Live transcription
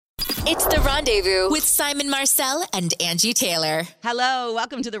It's The Rendezvous with Simon Marcel and Angie Taylor. Hello,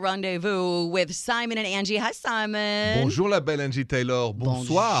 welcome to The Rendezvous with Simon and Angie. Hi, Simon. Bonjour, la belle Angie Taylor.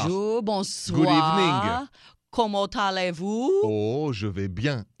 Bonsoir. Bonjour, bonsoir. Good evening. Comment allez-vous? Oh, je vais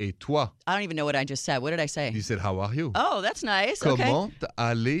bien. Et toi? I don't even know what I just said. What did I say? You said, how are you? Oh, that's nice. Okay. Comment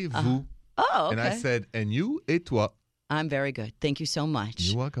allez-vous? Oh, okay. And I said, and you, et toi? I'm very good. Thank you so much.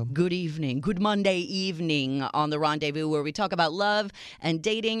 You're welcome. Good evening. Good Monday evening on The Rendezvous, where we talk about love and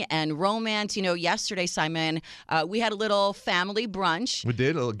dating and romance. You know, yesterday, Simon, we had a little family brunch. We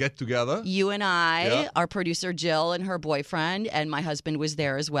did a little get together. You and I, Yeah. our producer Jill and her boyfriend, and my husband was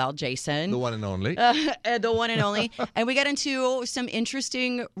there as well, Jason. The one and only. The one and only. And we got into some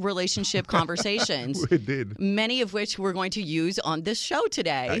interesting relationship conversations. We did. Many of which we're going to use on this show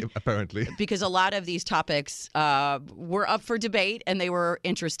today. Apparently. Because a lot of these topics were up for debate and they were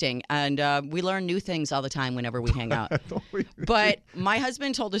interesting. And we learn new things all the time whenever we hang out. But my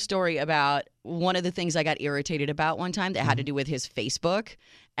husband told a story about one of the things I got irritated about one time that had to do with his Facebook.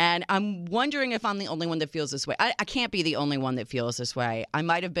 And I'm wondering if I'm the only one that feels this way. I can't be the only one that feels this way. I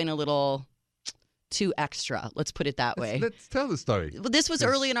might have been a little too extra. Let's put it that way. Let's tell the story. Well, this was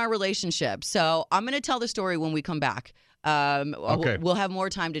early in our relationship. So I'm going to tell the story when we come back. Okay. We'll have more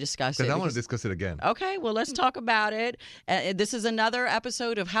time to discuss it. Because I want to discuss it again. Okay, well, let's talk about it. This is another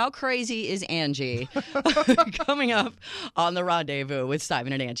episode of How Crazy is Angie? Coming up on The Rendezvous with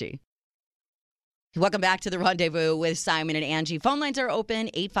Simon and Angie. Welcome back to The Rendezvous with Simon and Angie. Phone lines are open,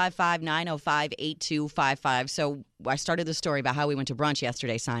 855-905-8255. So I started the story about how we went to brunch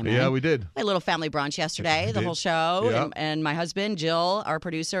yesterday, Simon. Yeah, we did. We had a little family brunch yesterday, the whole show. Yeah. And my husband, Jill, our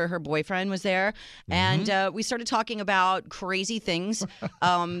producer, her boyfriend was there. And we started talking about crazy things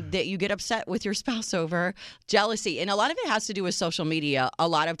that you get upset with your spouse over, jealousy. And a lot of it has to do with social media. A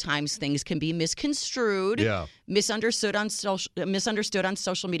lot of times things can be misconstrued, misunderstood on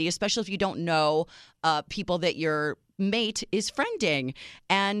social media, especially if you don't know people that your mate is friending.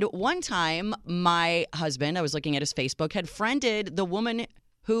 And one time, my husband, I was looking at his Facebook, had friended the woman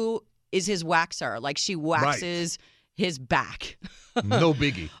who is his waxer. Like, she waxes his back. No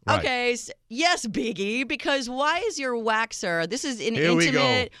biggie. Right. Okay, yes, biggie, because why is your waxer? This is an Here we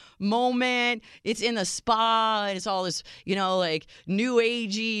intimate moment. It's in the spa, and it's all this, like new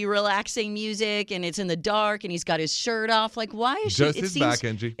agey, relaxing music, and it's in the dark, and he's got his shirt off. Like, why is Just his back,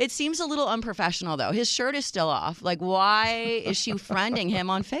 Angie. It seems a little unprofessional, though. His shirt is still off. Like, why is she friending him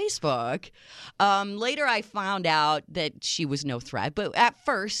on Facebook? Later, I found out that she was no threat, but at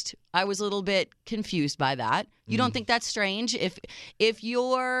first, I was a little bit confused by that. You don't think that's strange? If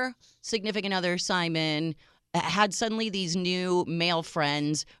your significant other, Simon, had suddenly these new male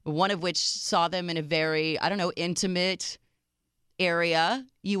friends, one of which saw them in a very, intimate area,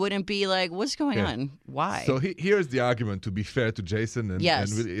 you wouldn't be like, what's going on? Why? So here's the argument, to be fair to Jason. And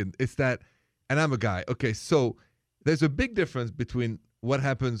it's that, and I'm a guy. Okay, so there's a big difference between what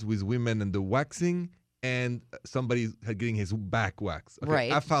happens with women and the waxing and somebody getting his back waxed. Okay?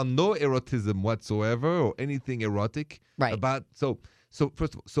 Right. I found no erotism whatsoever or anything erotic about. So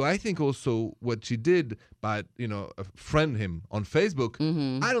first of all, so I think also what she did by friend him on Facebook.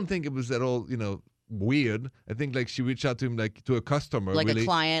 I don't think it was at all weird. I think like she reached out to him like to a customer, like really. A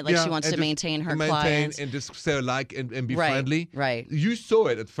client, like she wants to maintain her clients and just say like and be right, friendly. Right. You saw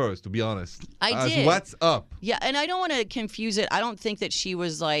it at first, to be honest. I did. What's up? Yeah, and I don't want to confuse it. I don't think that she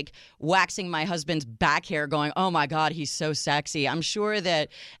was like waxing my husband's back hair, going, "Oh my God, he's so sexy." I'm sure that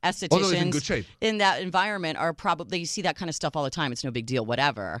estheticians in good shape. In that environment are probably, you see that kind of stuff all the time. It's no big deal,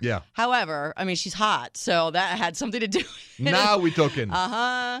 whatever. Yeah. However, I mean, she's hot, so that had something to do with it. Now we're talking.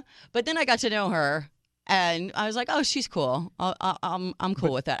 But then I got to know her. And I was like, oh, she's cool. I'm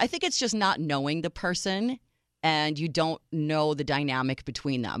cool with that. I think it's just not knowing the person, and you don't know the dynamic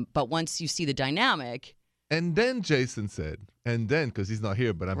between them. But once you see the dynamic. And then Jason said, because he's not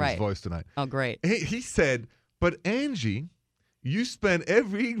here, but I'm his voice tonight. Oh, great. He said, but Angie, you spend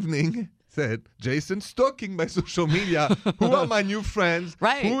every evening, said Jason, stalking my social media. Who are my new friends?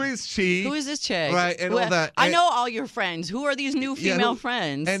 Right. Who is she? Who is this chick? Right, and all that. I know all your friends. Who are these new female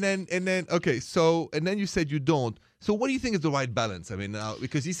friends? And then, okay, so, and then you said you don't. So what do you think is the right balance? I mean,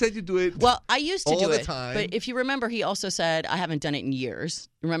 because he said you do it. Well, I used to all do the it, time. but if you remember, he also said I haven't done it in years.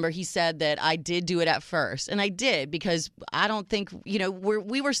 Remember, he said that I did do it at first, and I did because I don't think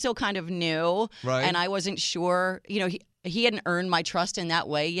we were still kind of new, right? And I wasn't sure. He hadn't earned my trust in that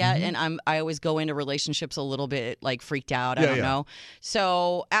way yet, and I always go into relationships a little bit like freaked out. I don't know.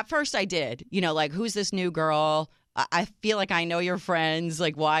 So at first I did. Like, who's this new girl? I feel like I know your friends.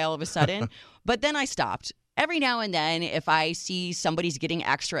 Like, why all of a sudden? But then I stopped. every now and then, if I see somebody's getting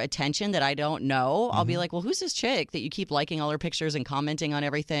extra attention that I don't know, I'll be like, well, who's this chick that you keep liking all her pictures and commenting on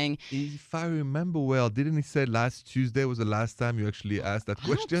everything? If I remember well, didn't he say last Tuesday was the last time you actually asked that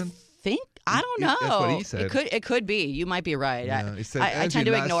question? I don't know. That's what he said. It could be. You might be right. Yeah, he said, I tend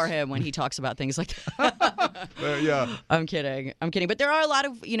to ignore him when he talks about things like that. Yeah. I'm kidding. But there are a lot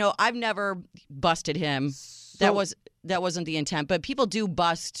of, I've never busted him. That wasn't the intent. But people do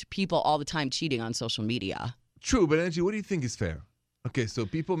bust people all the time cheating on social media. True, but Angie, what do you think is fair? Okay, so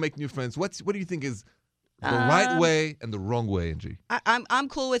people make new friends. What do you think is the right way and the wrong way, Angie? I'm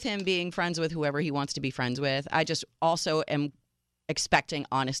cool with him being friends with whoever he wants to be friends with. I just also am expecting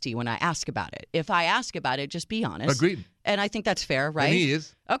honesty when I ask about it. If I ask about it, just be honest. Agreed. And I think that's fair, right? And he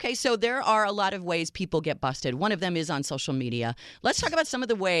is. Okay, so there are a lot of ways people get busted. One of them is on social media. Let's talk about some of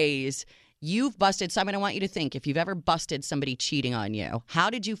the ways you've busted. Simon, I want you to think if you've ever busted somebody cheating on you. How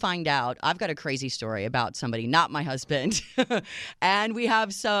did you find out? I've got a crazy story about somebody, not my husband. And we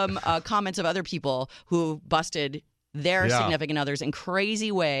have some comments of other people who busted their significant others in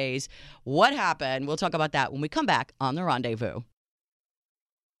crazy ways. What happened? We'll talk about that when we come back on The Rendezvous.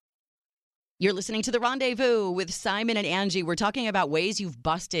 You're listening to The Rendezvous with Simon and Angie. We're talking about ways you've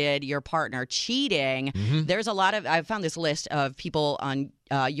busted your partner cheating. There's a lot of, I found this list of people on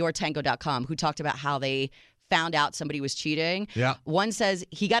yourtango.com who talked about how they found out somebody was cheating. Yeah. One says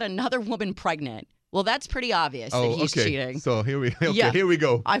he got another woman pregnant. Well, that's pretty obvious that he's cheating. So here we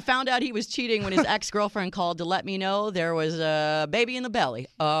go. I found out he was cheating when his ex-girlfriend called to let me know there was a baby in the belly.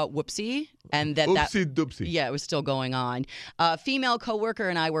 Whoopsie. And Oopsie-doopsie. Yeah, it was still going on. A female coworker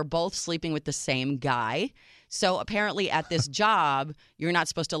and I were both sleeping with the same guy. So apparently at this job, you're not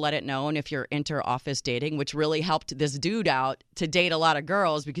supposed to let it known if you're inter-office dating, which really helped this dude out to date a lot of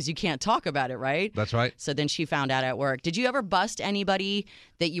girls because you can't talk about it, right? That's right. So then she found out at work. Did you ever bust anybody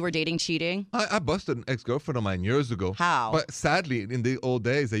that you were dating cheating? I busted an ex-girlfriend of mine years ago. How? But sadly, in the old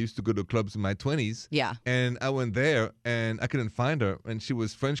days, I used to go to clubs in my 20s. Yeah. And I went there, and I couldn't find her. And she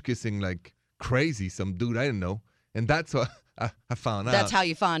was French kissing like crazy, some dude I didn't know. And that's what I found out. That's how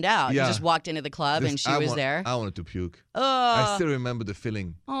you found out. Yeah. You just walked into the club and she was there. I wanted to puke. I still remember the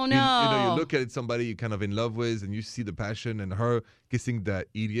feeling. Oh, no. You look at somebody you're kind of in love with, and you see the passion, and her kissing that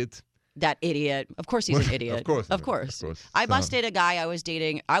idiot. That idiot. Of course he's an idiot. Of course. I busted a guy I was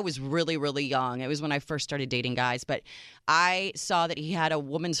dating. I was really, really young. It was when I first started dating guys. But I saw that he had a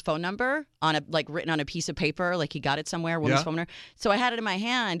woman's phone number written on a piece of paper. Like he got it somewhere, woman's phone number. So I had it in my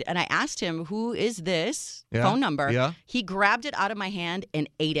hand, and I asked him, who is this phone number? Yeah. He grabbed it out of my hand and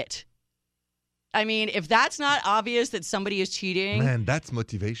ate it. I mean, if that's not obvious that somebody is cheating. Man, that's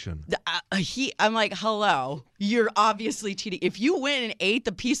motivation. I'm like, hello, you're obviously cheating. If you went and ate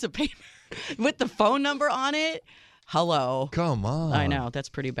the piece of paper with the phone number on it, hello. Come on. I know, that's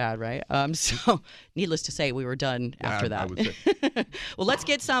pretty bad, right? So needless to say, we were done after that. I would say. Well, let's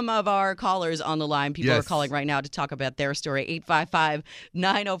get some of our callers on the line. People are calling right now to talk about their story.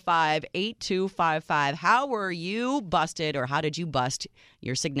 855-905-8255. How were you busted, or how did you bust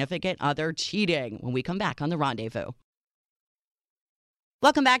your significant other cheating? When we come back on The Rendezvous.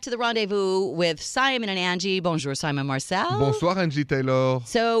 Welcome back to The Rendezvous with Simon and Angie. Bonjour, Simon Marcel. Bonsoir, Angie Taylor.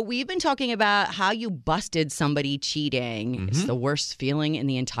 So we've been talking about how you busted somebody cheating. It's the worst feeling in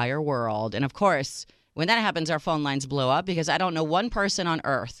the entire world. And of course, when that happens, our phone lines blow up because I don't know one person on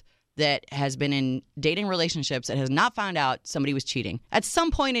earth that has been in dating relationships that has not found out somebody was cheating at some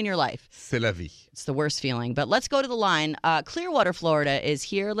point in your life. C'est la vie. It's the worst feeling. But let's go to the line. Clearwater, Florida is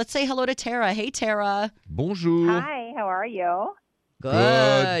here. Let's say hello to Tara. Hey, Tara. Bonjour. Hi, how are you?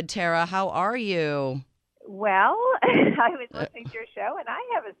 Good, Tara. How are you? Well, I was listening to your show, and I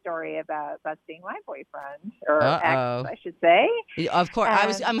have a story about busting my boyfriend, or ex, I should say. Of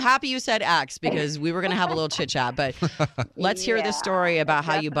course. I'm happy you said ex because we were going to have a little chit-chat, but let's hear the story about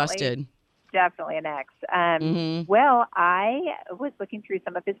how you busted. Definitely an ex. Well, I was looking through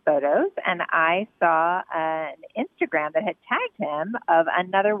some of his photos, and I saw an Instagram that had tagged him of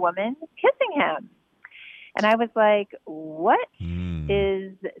another woman kissing him. And I was like, what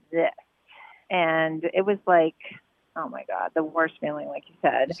is this? And it was like, oh, my God, the worst feeling, like you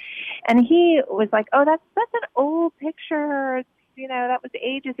said. And he was like, oh, that's an old picture. You know, that was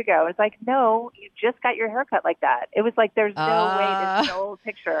ages ago. It's like, no, you just got your haircut like that. It was like, there's no way this is an old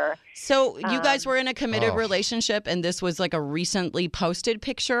picture. So you guys were in a committed relationship, and this was like a recently posted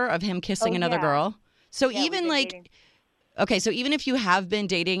picture of him kissing another girl? So even like... Dating. Okay, so even if you have been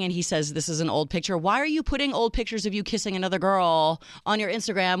dating and he says this is an old picture, why are you putting old pictures of you kissing another girl on your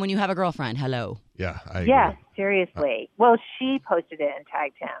Instagram when you have a girlfriend? Hello. Yeah, I agree. Yeah, seriously. Well, she posted it and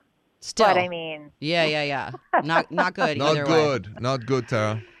tagged him. Still. But I mean... Yeah. Not good either way. Not good,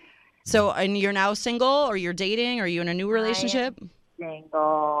 Tara. So, and you're now single, or you're dating? Or are you in a new relationship? Single.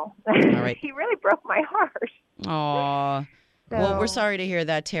 All right. He really broke my heart. Aw. Well, we're sorry to hear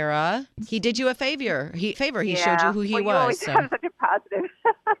that, Tara. He did you a favor. He showed you who he was. You always So. have such a positive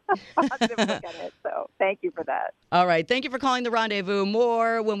look at it. So thank you for that. All right. Thank you for calling The Rendezvous.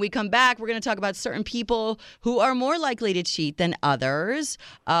 More when we come back. We're going to talk about certain people who are more likely to cheat than others.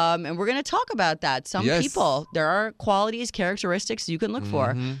 And we're going to talk about that. Some people, there are qualities, characteristics you can look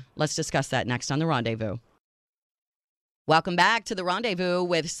for. Let's discuss that next on The Rendezvous. Welcome back to The Rendezvous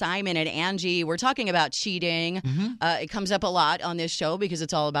with Simon and Angie. We're talking about cheating. It comes up a lot on this show because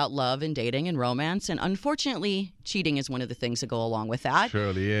it's all about love and dating and romance. And unfortunately, cheating is one of the things that go along with that.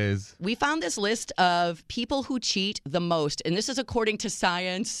 Surely is. We found this list of people who cheat the most. And this is according to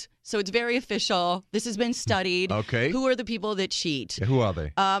science. So it's very official. This has been studied. Okay. Who are the people that cheat? Yeah, who are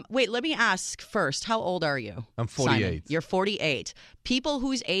they? Wait, let me ask first. How old are you? I'm 48. Simon, you're 48. People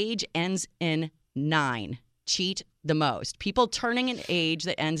whose age ends in 9 cheat the most. People turning an age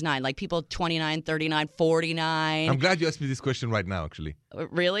that ends 9, like people 29, 39, 49. I'm glad you asked me this question right now, actually.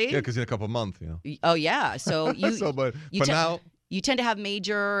 Really? Yeah, because in a couple of months, Oh, yeah. So you, but for now, you tend to have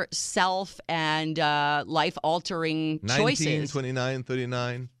major self and life-altering 19, choices. 29,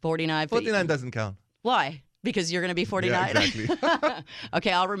 39. 49. 49 doesn't count. Why? Because you're going to be 49? Yeah, exactly.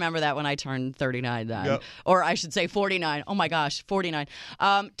 Okay, I'll remember that when I turn 39 then. Yep. Or I should say 49. Oh my gosh, 49.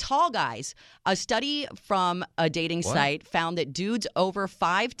 Tall guys. A study from a dating site found that dudes over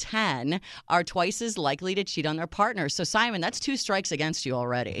 5'10" are twice as likely to cheat on their partners. So Simon, that's 2 strikes against you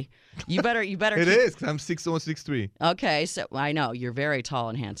already. You better It is, because I'm 6'1", 6'3". Okay, so I know you're very tall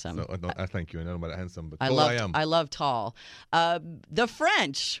and handsome. So, no, I thank you. I know about handsome, but I love tall. The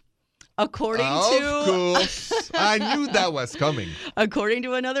French. According of course. I knew that was coming. According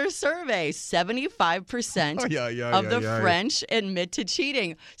to another survey, 75% of the French admit to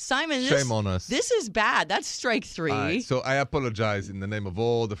cheating. Simon, shame on us. This is bad. That's strike 3. Right, so I apologize in the name of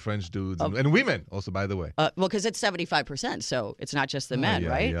all the French dudes and women also, by the way. Well, because it's 75%, so it's not just the men,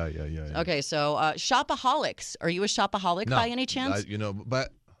 right? Yeah. Okay, so shopaholics. Are you a shopaholic by any chance?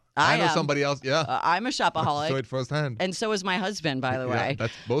 But I know somebody else. Yeah, I'm a shopaholic. So it firsthand. And so is my husband, by the way.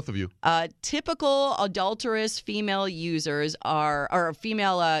 That's both of you. Typical adulterous female users or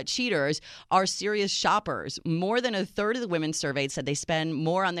female cheaters are serious shoppers. More than a third of the women surveyed said they spend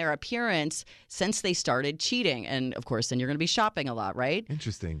more on their appearance since they started cheating. And of course, then you're going to be shopping a lot, right?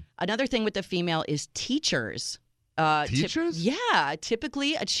 Interesting. Another thing with the female is teachers. Teachers?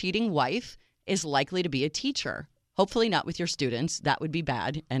 Typically a cheating wife is likely to be a teacher. Hopefully not with your students. That would be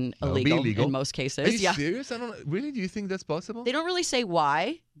bad and illegal in most cases. Are you serious? Really? Do you think that's possible? They don't really say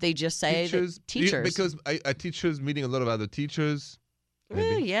why. They just say teachers. Because teachers meeting a lot of other teachers.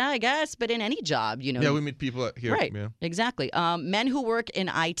 Yeah, I guess. But in any job, Yeah, we meet people here. Right. Yeah. Exactly. Men who work in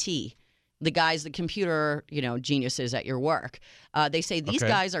IT, the guys, the computer, geniuses at your work. They say these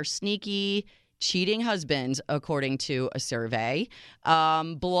guys are sneaky, cheating husbands, according to a survey.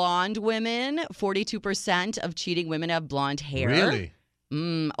 Blonde women, 42% of cheating women have blonde hair. Really?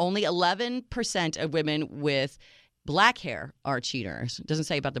 Only 11% of women with black hair are cheaters. It doesn't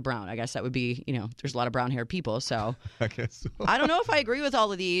say about the brown. I guess that would be, there's a lot of brown haired people. So I guess so. I don't know if I agree with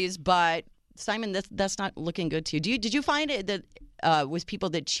all of these, but Simon, that's not looking good to you. Did you find it that with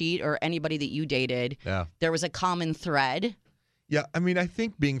people that cheat or anybody that you dated, there was a common thread? Yeah, I mean, I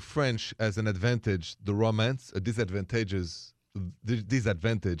think being French as an advantage, the romance, a disadvantage,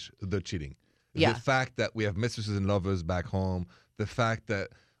 the cheating. Yeah. The fact that we have mistresses and lovers back home, the fact that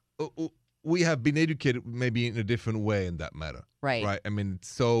we have been educated maybe in a different way in that matter. Right. Right. I mean,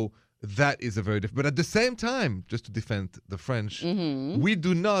 so that is a very different. But at the same time, just to defend the French, we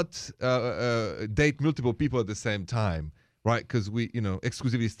do not date multiple people at the same time, right? Because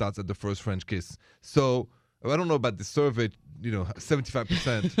exclusivity starts at the first French kiss. So I don't know about the survey.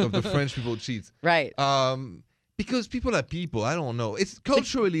 75% of the French people cheat. Right. Because people are people. I don't know. It's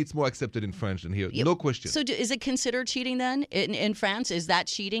culturally, it's more accepted in French than here. No question. So is it considered cheating then in France? Is that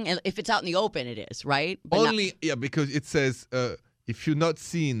cheating? And if it's out in the open, it is, right? But because it says if you're not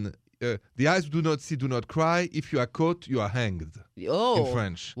seen, the eyes do not see, do not cry. If you are caught, you are hanged. Oh, in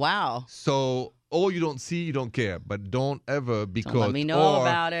French. Wow. So you don't see, you don't care. But don't ever be caught. Let me know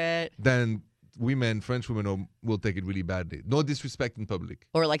about it. Then French women will take it really badly. No disrespect in public.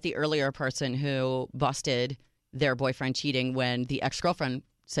 Or like the earlier person who busted their boyfriend cheating when the ex-girlfriend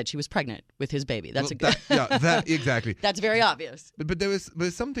said she was pregnant with his baby. That's exactly. That's very obvious. But there's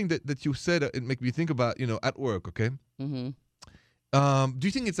something that you said it made me think about, at work, okay? Mm-hmm. Do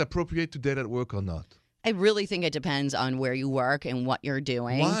you think it's appropriate to date at work or not? I really think it depends on where you work and what you're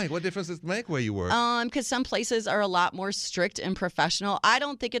doing. Why? What difference does it make where you work? Because some places are a lot more strict and professional. I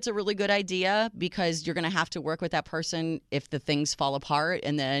don't think it's a really good idea because you're going to have to work with that person if the things fall apart,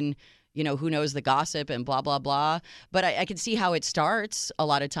 and then, who knows the gossip and blah, blah, blah. But I can see how it starts a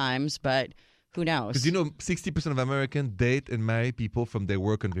lot of times, but who knows? Because 60% of Americans date and marry people from their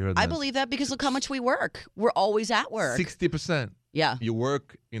work environment. I believe that because look how much we work. We're always at work. 60%. Yeah. You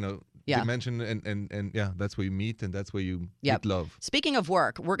work, dimension, and that's where you meet, and that's where you meet love. Speaking of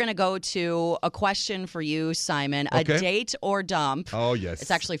work, we're going to go to a question for you, Simon. Okay. A date or dump. Oh, yes.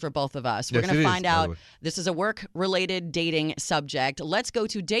 It's actually for both of us. Yes, We're going to find out. by the way. This is a work-related dating subject. Let's go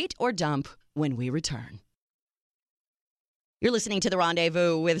to date or dump when we return. You're listening to The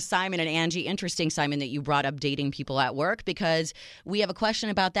Rendezvous with Simon and Angie. Interesting, Simon, that you brought up dating people at work because we have a question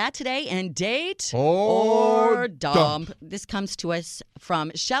about that today. And date or dump. This comes to us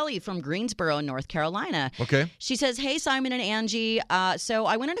from Shelly from Greensboro, North Carolina. Okay. She says, hey, Simon and Angie. So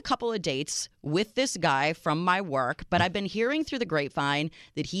I went on a couple of dates with this guy from my work, but I've been hearing through the grapevine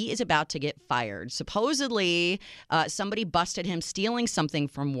that he is about to get fired. Supposedly, somebody busted him stealing something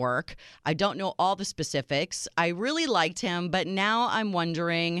from work. I don't know all the specifics. I really liked him, but now I'm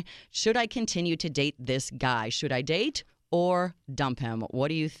wondering, should I continue to date this guy? Should I date or dump him? What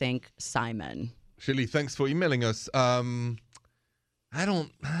do you think, Simon? Shelly, thanks for emailing us. I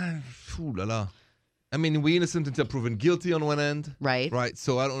don't... Ooh la la. I mean, we're innocent until proven guilty on one end. Right. Right.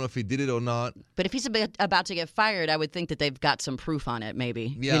 So I don't know if he did it or not. But if he's about to get fired, I would think that they've got some proof on it,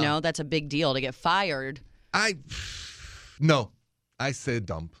 maybe. Yeah. That's a big deal to get fired. No. I said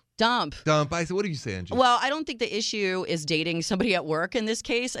dump. Dump. I said, what do you say, Angie? Well, I don't think the issue is dating somebody at work in this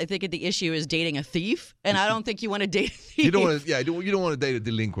case. I think the issue is dating a thief, and I don't think you want to date a thief. You don't want to. Yeah, you don't want to date a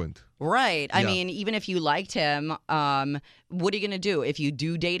delinquent. Right. I Yeah. mean, even if you liked him, what are you going to do? If you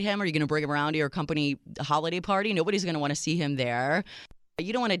do date him, are you going to bring him around to your company holiday party? Nobody's going to want to see him there.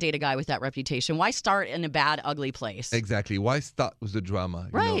 You don't want to date a guy with that reputation. Why start in a bad, ugly place? Exactly. Why start with the drama?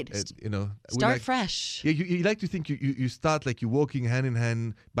 Right. Start fresh. Yeah, you like to think you start like you're walking hand in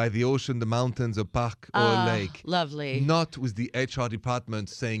hand by the ocean, the mountains, a park, or a lake. Lovely. Not with the HR department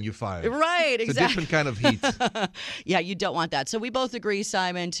saying you're fired. Right, It's exactly. a different kind of heat. Yeah, you don't want that. So we both agree,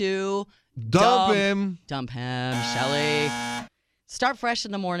 Simon, to Dump him. Dump him, Shelly. Start fresh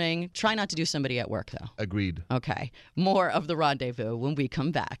in the morning. Try not to do somebody at work, though. Agreed. Okay. More of The Rendezvous when we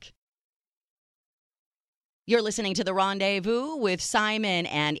come back. You're listening to The Rendezvous with Simon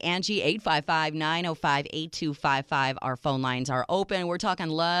and Angie. 855-905-8255. Our phone lines are open. We're talking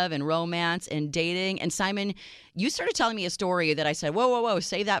love and romance and dating. And Simon, you started telling me a story that I said, whoa,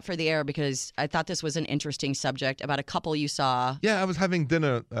 save that for the air because I thought this was an interesting subject about a couple you saw. Yeah, I was having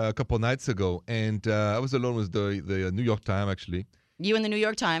dinner a couple of nights ago, and I was alone with the New York Times, actually. You and the New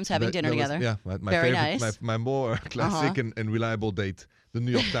York Times having dinner together. Yeah, my Very favorite, nice. my more classic and reliable date. The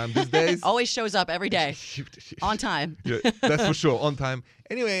New York Times these days. Always shows up every day. On time. Yeah, that's for sure, on time.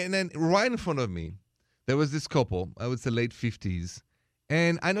 Anyway, and then right in front of me, there was this couple, I would say late 50s.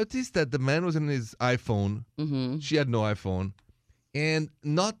 And I noticed that the man was on his iPhone. Mm-hmm. She had no iPhone. And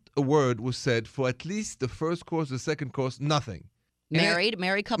not a word was said for at least the first course, the second course, nothing. Married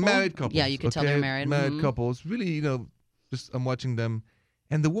couple? Married couples. Yeah, you can tell they're married. Married Mm-hmm. couples. Really, just I'm watching them.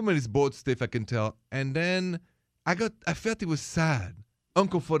 And the woman is bored stiff, I can tell. And then I felt it was sad.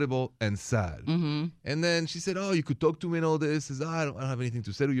 Uncomfortable and sad. Mm-hmm. And then she said, "Oh, you could talk to me and all this." Says, I don't have anything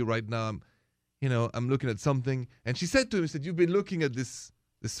to say to you right now. I'm looking at something. And she said to him, "You've been looking at this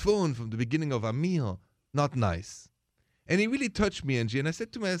phone from the beginning of our meal. Not nice." And it really touched me, Angie. And I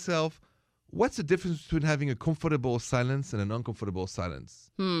said to myself, "What's the difference between having a comfortable silence and an uncomfortable silence?"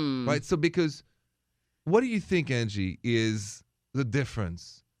 Right. So because, what do you think, Angie, is the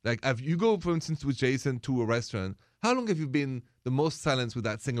difference? Like, if you go, for instance, with Jason to a restaurant, how long have you been the most silent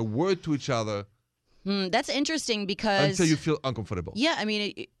without saying a word to each other? That's interesting because... Until you feel uncomfortable. Yeah, I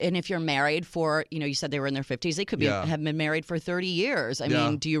mean, and if you're married for, you said they were in their 50s, they could have been married for 30 years. I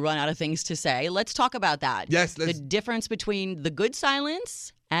mean, do you run out of things to say? Let's talk about that. Yes, the difference between the good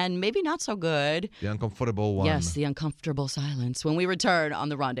silence and maybe not so good. The uncomfortable one. Yes, the uncomfortable silence. When we return on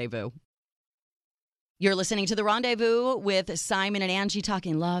The Rendezvous. You're listening to The Rendezvous with Simon and Angie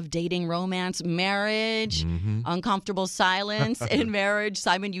talking love, dating, romance, marriage, uncomfortable silence in marriage.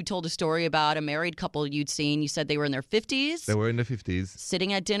 Simon, you told a story about a married couple you'd seen. You said they were in their 50s. They were in their 50s.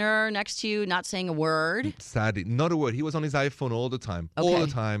 Sitting at dinner next to you, not saying a word. Sadly, not a word. He was on his iPhone all the time. Okay. All the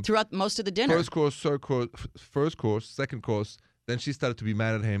time. Throughout most of the dinner. First course, second course. Then she started to be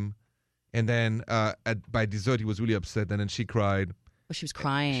mad at him. And then by dessert, he was really upset. And then she cried. She was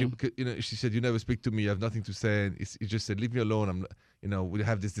crying. She said, "You never speak to me. You have nothing to say." And he just said, "Leave me alone. we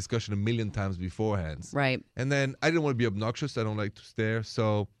have this discussion a million times beforehand. Right. And then I didn't want to be obnoxious. I don't like to stare.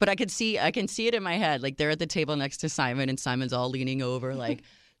 So. But I can see it in my head. Like they're at the table next to Simon, and Simon's all leaning over, like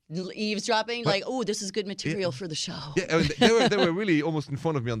eavesdropping. Like, oh, this is good material for the show. Yeah, I mean, they were really almost in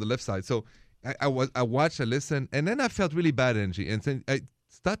front of me on the left side. So I watched, I listened, and then I felt really bad, Angie. And then I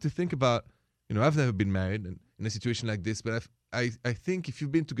start to think about, I've never been married in a situation like this, but I think if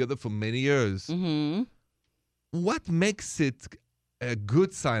you've been together for many years, mm-hmm. what makes it a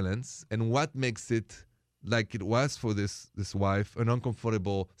good silence and what makes it, like it was for this wife, an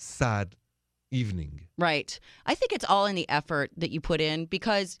uncomfortable, sad evening? Right. I think it's all in the effort that you put in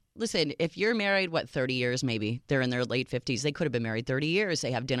because, listen, if you're married, 30 years maybe, they're in their late 50s, they could have been married 30 years.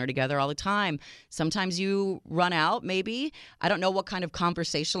 They have dinner together all the time. Sometimes you run out, maybe. I don't know what kind of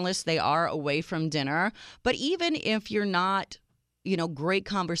conversationalists they are away from dinner. But even if you're not great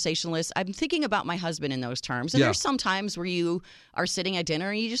conversationalists. I'm thinking about my husband in those terms. And there's some times where you are sitting at dinner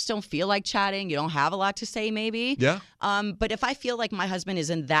and you just don't feel like chatting. You don't have a lot to say, maybe. Yeah. But if I feel like my husband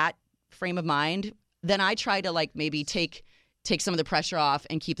is in that frame of mind, then I try to maybe take some of the pressure off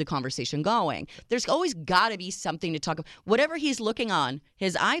and keep the conversation going. There's always got to be something to talk about. Whatever he's looking on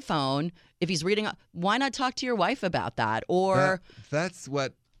his iPhone, if he's reading, why not talk to your wife about that? Or that's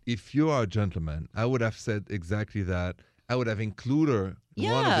what, if you are a gentleman, I would have said exactly that. I would have included her in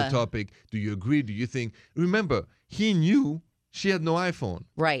one of the topic. Do you agree? Do you think? Remember, he knew she had no iPhone.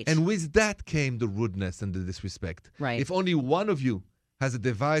 Right. And with that came the rudeness and the disrespect. Right. If only one of you has a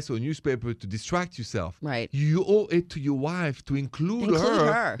device or a newspaper to distract yourself, right, you owe it to your wife to include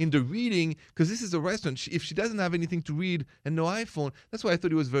her in the reading, because this is a restaurant. If she doesn't have anything to read and no iPhone, that's why I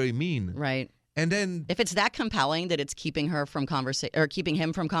thought it was very mean. Right. And then if it's that compelling that it's keeping her from keeping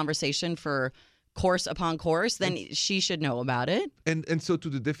him from conversation for course upon course, then she should know about it. And so to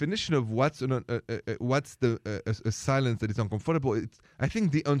the definition of what's a silence that is uncomfortable, I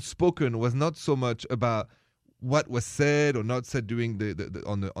think the unspoken was not so much about what was said or not said during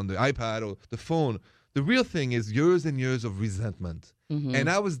on the iPad or the phone. The real thing is years and years of resentment. Mm-hmm. And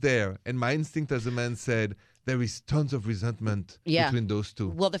I was there, and my instinct as a man said, there is tons of resentment between those two.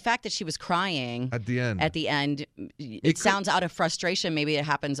 Well, the fact that she was crying at the end, it sounds out of frustration. Maybe it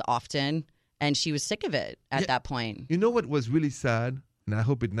happens often. And she was sick of it at that point. You know what was really sad, and I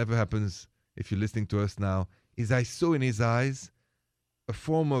hope it never happens if you're listening to us now, is I saw in his eyes a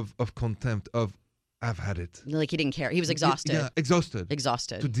form of contempt, of I've had it. Like he didn't care. He was exhausted. Yeah, exhausted.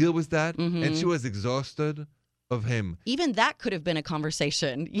 Exhausted. To deal with that. Mm-hmm. And she was exhausted of him. Even that could have been a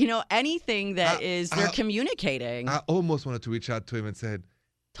conversation. Anything that they're communicating. I almost wanted to reach out to him and said,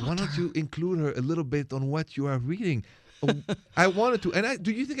 why don't you include her a little bit on what you are reading? I wanted to. And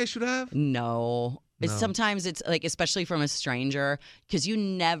do you think I should have? No. Sometimes it's especially from a stranger, because you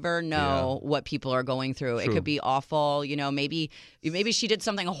never know what people are going through. True. It could be awful. Maybe she did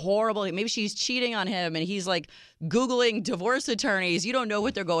something horrible. Maybe she's cheating on him and he's Googling divorce attorneys. You don't know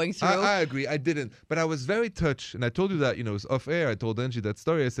what they're going through. I agree. I didn't. But I was very touched. And I told you that, it was off air. I told Angie that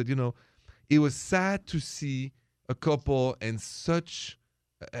story. I said, it was sad to see a couple in such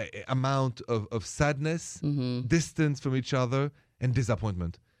amount of sadness, mm-hmm. distance from each other, and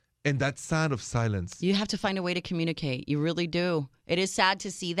disappointment. And that sound of silence. You have to find a way to communicate. You really do. It is sad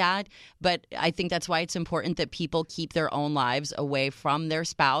to see that, but I think that's why it's important that people keep their own lives away from their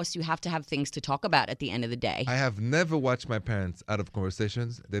spouse. You have to have things to talk about at the end of the day. I have never watched my parents out of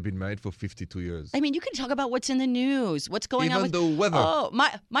conversations. They've been married for 52 years. I mean, you can talk about what's in the news, what's going on with the weather. Oh,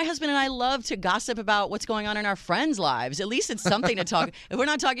 my husband and I love to gossip about what's going on in our friends' lives. At least it's something to talk. If we're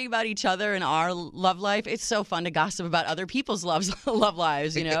not talking about each other and our love life, it's so fun to gossip about other people's love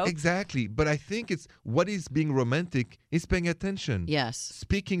lives, Exactly. But I think it's what is being romantic is paying attention. Yes.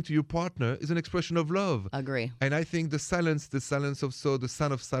 Speaking to your partner is an expression of love. Agree. And I think the sound of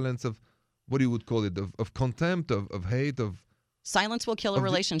silence of, what you would call it, of contempt, of hate, of... Silence will kill a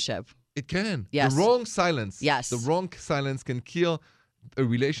relationship. It can. Yes. The wrong silence. Yes. The wrong silence can kill a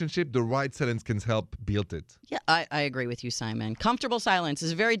relationship. The right silence can help build it. Yeah, I agree with you, Simon. Comfortable silence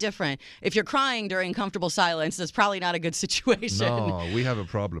is very different. If you're crying during comfortable silence, that's probably not a good situation. No, we have a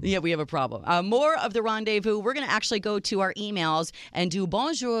problem. Yeah, we have a problem. More of the rendezvous. We're going to actually go to our emails and do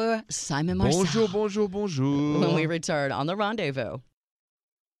bonjour, Simon Marcel. Bonjour. When we return on the rendezvous.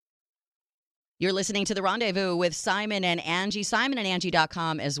 You're listening to The Rendezvous with Simon and Angie.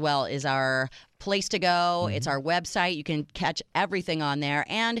 SimonandAngie.com as well is our place to go. It's our website. You can catch everything on there,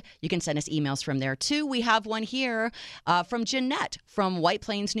 and you can send us emails from there too. We have one here from Jeanette from White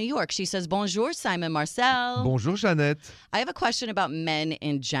Plains, New York. She says, "Bonjour, Simon Marcel." Bonjour, Jeannette. I have a question about men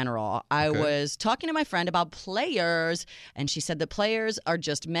in general. I was talking to my friend about players, and she said that players are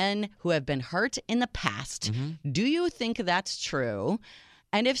just men who have been hurt in the past. Do you think that's true?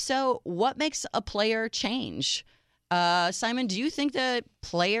 And if so, what makes a player change? Simon, do you think that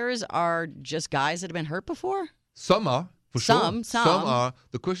players are just guys that have been hurt before? Some are, for sure. Some are.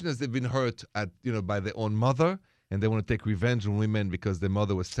 The question is, they've been hurt by their own mother, and they want to take revenge on women because their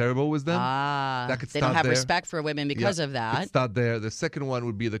mother was terrible with them. That could they start don't have there. respect for women because of that. Could start there. The second one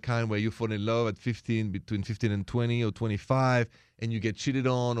would be the kind where you fall in love at 15, between 15 and 20 or 25, and you get cheated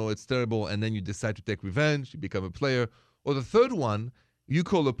on, or it's terrible, and then you decide to take revenge. You become a player. Or the third one, you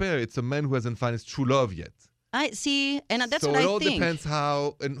call a player. It's a man who hasn't found his true love yet. I see, and that's so what I think. So it all depends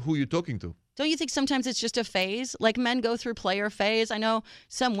how and who you're talking to. Don't you think sometimes it's just a phase? Like men go through player phase. I know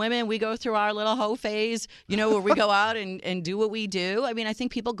some women, we go through our little hoe phase, where we go out and do what we do. I mean, I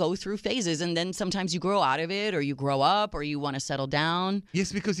think people go through phases, and then sometimes you grow out of it, or you grow up, or you want to settle down.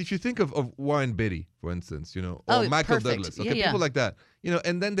 Yes, because if you think of Warren Beatty, for instance, or Michael Douglas, people like that,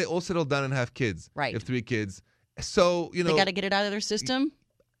 and then they all settle down and have kids. Right. They have 3 kids. So, they got to get it out of their system?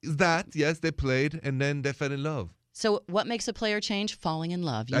 Yes, they played, and then they fell in love. So what makes a player change? Falling in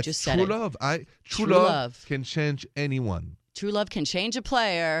love. You just said true it. Love. True love can change anyone. True love can change a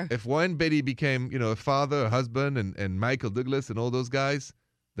player. If Warren Beatty became, a father, a husband, and Michael Douglas and all those guys,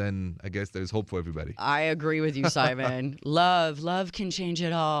 then I guess there's hope for everybody. I agree with you, Simon. Love can change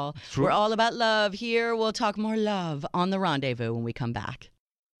it all. True. We're all about love here. We'll talk more love on The Rendezvous when we come back.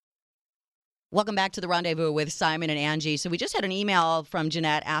 Welcome back to The Rendezvous with Simon and Angie. So we just had an email from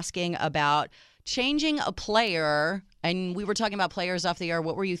Jeanette asking about changing a player, and we were talking about players off the air.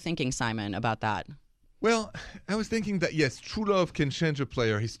 What were you thinking, Simon, about that? Well, I was thinking that, yes, true love can change a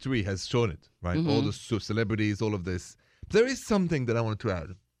player. History has shown it, right? All the celebrities, all of this. There is something that I wanted to add.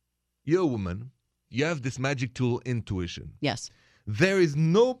 You're a woman. You have this magic tool, intuition. Yes. There is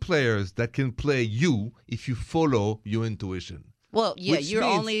no players that can play you if you follow your intuition. Well, yeah, you're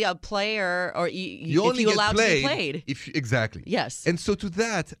only a player, or if you allow to be played. Exactly. Yes. And so to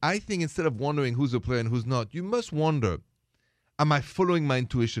that, I think instead of wondering who's a player and who's not, you must wonder, am I following my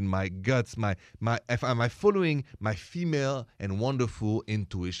intuition, my guts, am I following my female and wonderful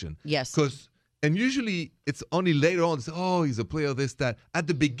intuition? Yes. And usually it's only later on, he's a player, this, that. At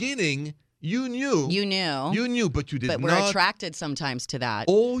the beginning, you knew. But you did not. But we're attracted sometimes to that.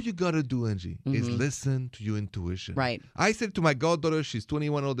 All you got to do, Angie, is listen to your intuition. Right. I said to my goddaughter, she's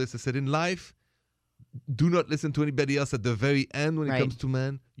 21, all this, I said, in life, do not listen to anybody else at the very end when it comes to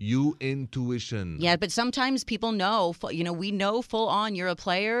men. You intuition. Yeah, but sometimes people know, we know full on you're a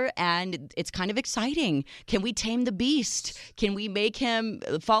player, and it's kind of exciting. Can we tame the beast? Can we make him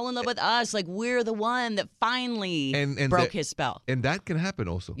fall in love with us? Like we're the one that finally broke his spell. And that can happen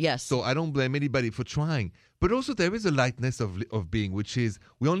also. Yes. So I don't blame anybody for trying. But also there is a lightness of being, which is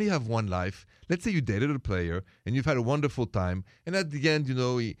we only have one life. Let's say you dated a player and you've had a wonderful time, and at the end,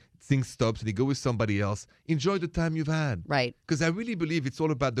 things stops and you go with somebody else. Enjoy the time you've had. Right. Because I really believe it's all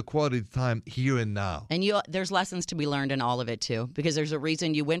about the quality of time here and now. And there's lessons to be learned in all of it too, because there's a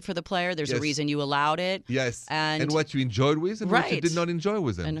reason you went for the player. There's a reason you allowed it. Yes. And what you enjoyed with and what you did not enjoy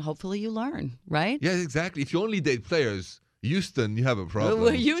with them. And hopefully you learn, right? Yeah, exactly. If you only date players, Houston, you have a problem. Well,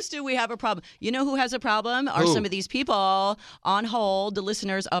 Houston, we have a problem. You know who has a problem? Are some of these people on hold, the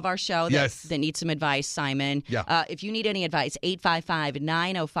listeners of our show that need some advice, Simon. Yeah. If you need any advice,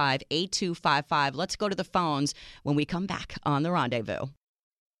 855-905-8255. Let's go to the phones when we come back on The Rendezvous.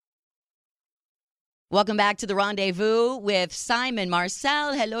 Welcome back to The Rendezvous with Simon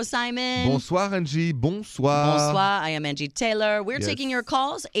Marcel. Hello, Simon. Bonsoir, Angie. Bonsoir. Bonsoir. I am Angie Taylor. We're taking your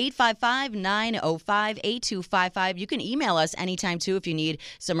calls, 855-905-8255. You can email us anytime, too, if you need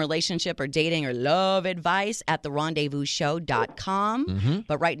some relationship or dating or love advice at therendezvousshow.com.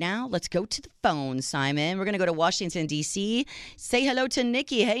 But right now, let's go to the phone, Simon. We're going to go to Washington, D.C. Say hello to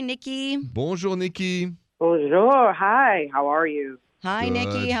Nikki. Hey, Nikki. Bonjour, Nikki. Bonjour. Hi. How are you? Hi, Good.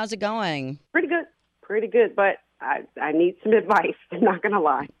 Nikki. How's it going? Pretty good, but I need some advice. I'm not going to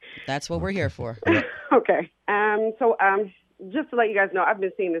lie. That's what we're here for. Okay. So just to let you guys know, I've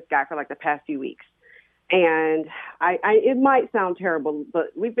been seeing this guy for like the past few weeks. And it might sound terrible,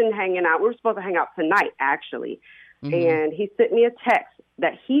 but we've been hanging out. We were supposed to hang out tonight, actually. And he sent me a text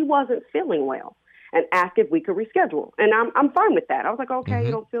that he wasn't feeling well and asked if we could reschedule. And I'm fine with that. I was like, okay,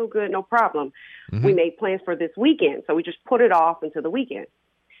 you don't feel good, no problem. We made plans for this weekend, so we just put it off until the weekend.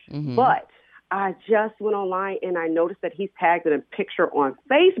 But I just went online and I noticed that he's tagged in a picture on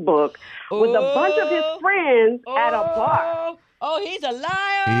Facebook with a bunch of his friends at a bar. Oh, he's a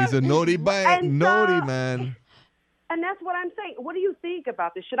liar. He's a naughty man. And that's what I'm saying. What do you think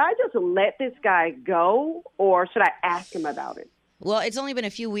about this? Should I just let this guy go, or should I ask him about it? Well, it's only been a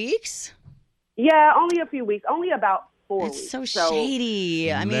few weeks. Yeah, only a few weeks. Only about 4 weeks. It's so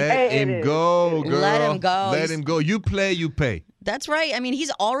shady. I mean, let him go, girl. Let him go. Let him go. You play, you pay. That's right. I mean,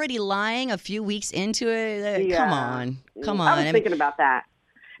 he's already lying a few weeks into it. Yeah. Come on. I was thinking about that.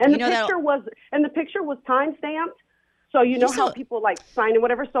 And the picture was time stamped. So you know how people like sign and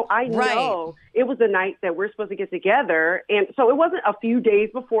whatever. So I know it was the night that we're supposed to get together. And so it wasn't a few days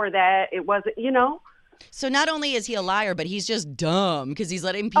before that. It wasn't, So not only is he a liar, but he's just dumb because he's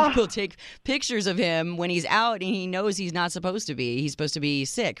letting people take pictures of him when he's out and he knows he's not supposed to be. He's supposed to be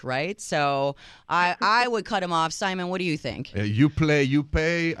sick, right? So I would cut him off. Simon, what do you think? You play, you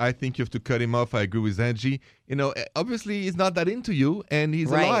pay. I think you have to cut him off. I agree with Angie. Obviously he's not that into you and he's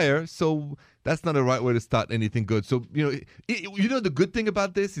a liar. So that's not the right way to start anything good. So, the good thing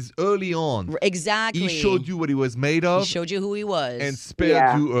about this is early on. Exactly. He showed you what he was made of. He showed you who he was. And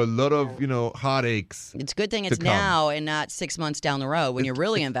spared you a lot of, heartaches. It's a good thing it's now and not 6 months down the road when you're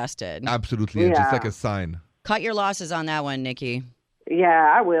really invested. Absolutely. Yeah. Just like a sign. Cut your losses on that one, Nikki.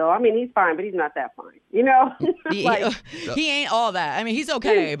 Yeah, I will. I mean, he's fine, but he's not that fine. He ain't all that. I mean, he's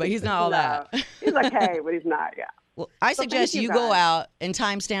okay, but he's not all that. He's okay, but he's not, yeah. Well, I suggest you go out and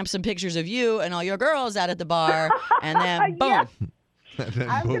timestamp some pictures of you and all your girls out at the bar, and then boom.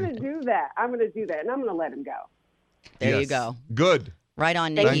 I'm going to do that. And I'm going to let him go. There you go. Good. Right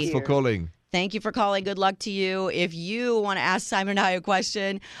on, Nikki. Thanks for calling. Thank you for calling. Good luck to you. If you want to ask Simon and I a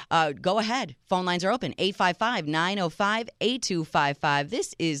question, go ahead. Phone lines are open. 855-905-8255.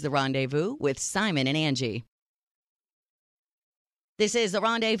 This is The Rendezvous with Simon and Angie. This is The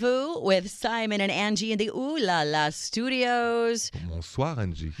Rendezvous with Simon and Angie in the Ooh La La studios. Bonsoir,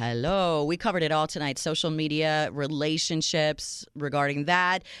 Angie. Hello. We covered it all tonight. Social media, relationships regarding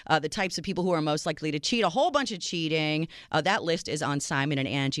that, the types of people who are most likely to cheat, a whole bunch of cheating. That list is on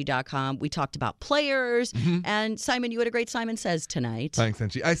simonandangie.com. We talked about players. And Simon, you had a great Simon Says tonight. Thanks,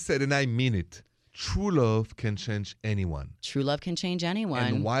 Angie. I said, and I mean it. True love can change anyone. True love can change anyone.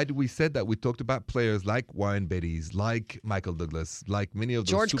 And why do we say that? We talked about players like Warren Beatty, like Michael Douglas, like many of those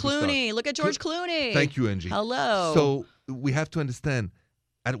George superstars. Clooney. Look at George Clooney. Thank you, Angie. Hello. So we have to understand,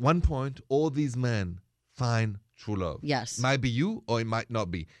 at one point, all these men find true love. Yes. Might be you or it might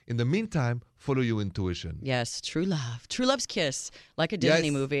not be. In the meantime, follow your intuition. Yes, true love. True love's kiss, like a Disney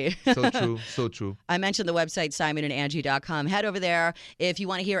movie. So true, so true. I mentioned the website, simonandangie.com. Head over there. If you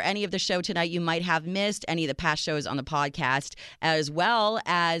want to hear any of the show tonight you might have missed, any of the past shows on the podcast, as well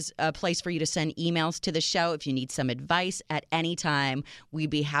as a place for you to send emails to the show if you need some advice at any time.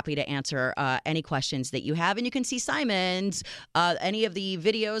 We'd be happy to answer any questions that you have. And you can see Simon's, any of the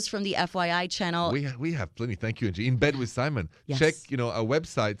videos from the FYI channel. We have plenty. Thank you, Angie. In Bed with Simon. Yes. Check, our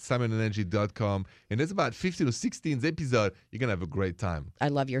website, simonandangie.com. And there's about 15 or 16 episodes. You're going to have a great time. I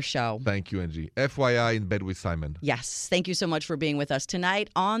love your show. Thank you, Angie. FYI, In Bed with Simon. Yes. Thank you so much for being with us tonight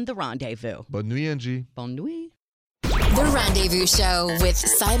on The Rendezvous. Bonne nuit, Angie. Bonne nuit. The Rendezvous Show with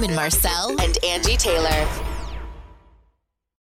Simon Marcel and Angie Taylor.